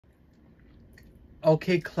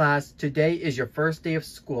Okay, class, today is your first day of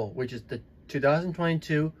school, which is the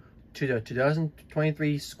 2022 to the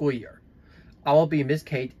 2023 school year. I will be Miss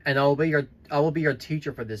Kate, and I will be your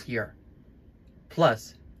teacher for this year.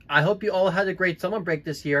 Plus, I hope you all had a great summer break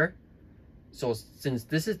this year. So since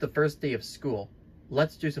this is the first day of school,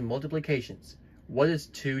 let's do some multiplications. What is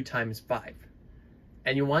 2 times 5?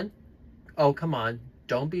 Anyone? Oh, come on,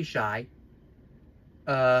 don't be shy.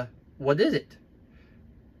 What is it?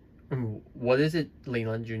 What is it,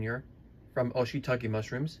 Leland Jr. from Oshitake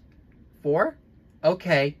Mushrooms? 4?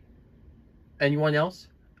 Okay. Anyone else?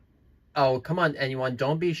 Oh, come on, anyone.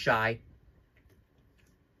 Don't be shy.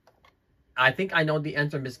 I think I know the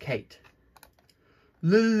answer, Miss Kate.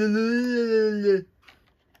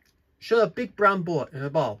 Shut up, big brown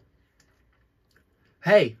ball.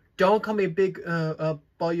 Hey, don't call me big,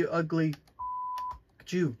 ball, you ugly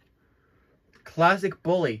Jew. Classic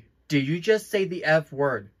bully. Did you just say the F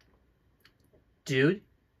word? Dude?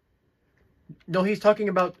 No, he's talking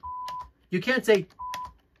about... You can't say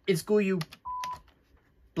in school, you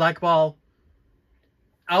blackball.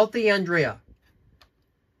 Althea Andrea.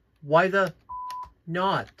 Why the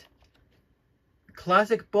not?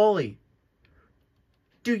 Classic bully.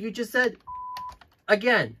 Dude, you just said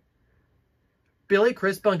again. Billy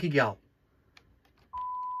Chris Bunky Gal.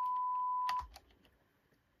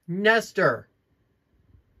 Nestor.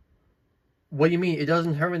 What do you mean? It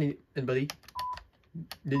doesn't hurt anybody.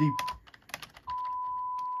 Did he?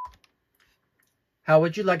 How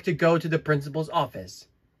would you like to go to the principal's office?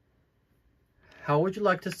 How would you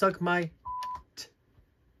like to suck my...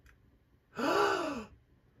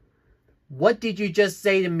 What did you just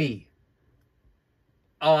say to me?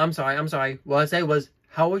 Oh, I'm sorry. What I said was,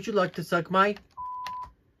 how would you like to suck my...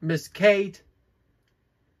 Miss Kate?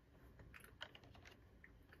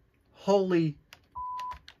 Holy...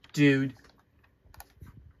 Dude.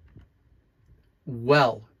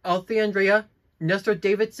 Well, Althea Andrea, Nestor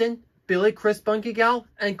Davidson, Billy Chris Bunky Gal,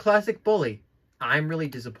 and Classic Bully. I'm really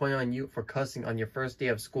disappointed on you for cussing on your first day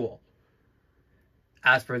of school.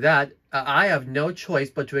 As for that, I have no choice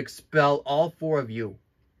but to expel all 4 of you.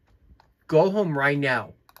 Go home right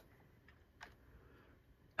now.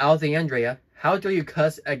 Althea Andrea, how dare you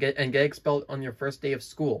cuss and get expelled on your first day of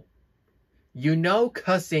school? You know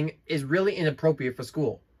cussing is really inappropriate for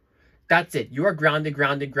school. That's it. You are grounded for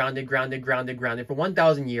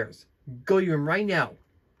 1,000 years. Go to your room right now.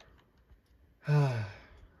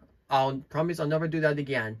 I'll promise I'll never do that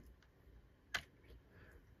again.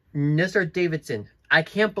 Mr. Davidson, I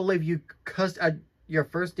can't believe you cussed at your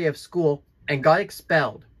first day of school and got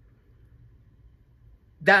expelled.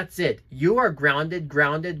 That's it. You are grounded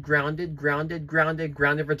for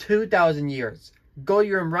 2,000 years. Go to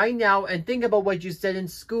your room right now and think about what you said in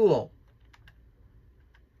school.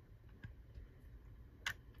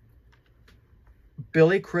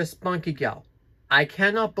 Billy Chris Bunky Gal, I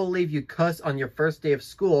cannot believe you cussed on your first day of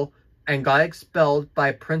school and got expelled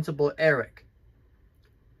by Principal Eric.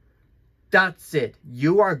 That's it.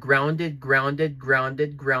 You are grounded for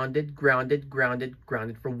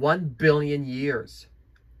 1 billion years.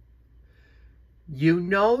 You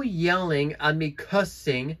know yelling at me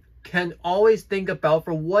cussing can always think about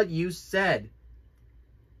for what you said.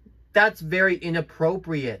 That's very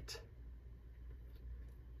inappropriate.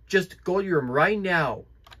 Just go to your room right now.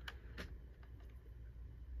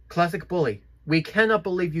 Classic bully. We cannot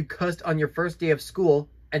believe you cussed on your first day of school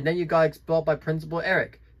and then you got expelled by Principal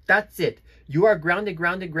Eric. That's it. You are grounded.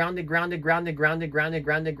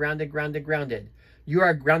 You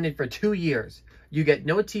are grounded for 2 years. You get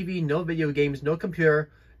no TV, no video games, no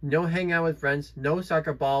computer, no hang out with friends, no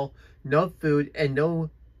soccer ball, no food, and no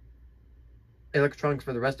electronics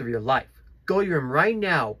for the rest of your life. Go to your room right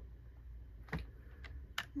now.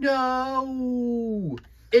 No!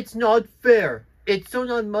 It's not fair. It's so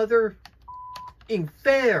not mother-ing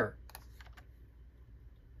fair.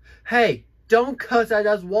 Hey, don't cuss at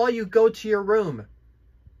us while you go to your room.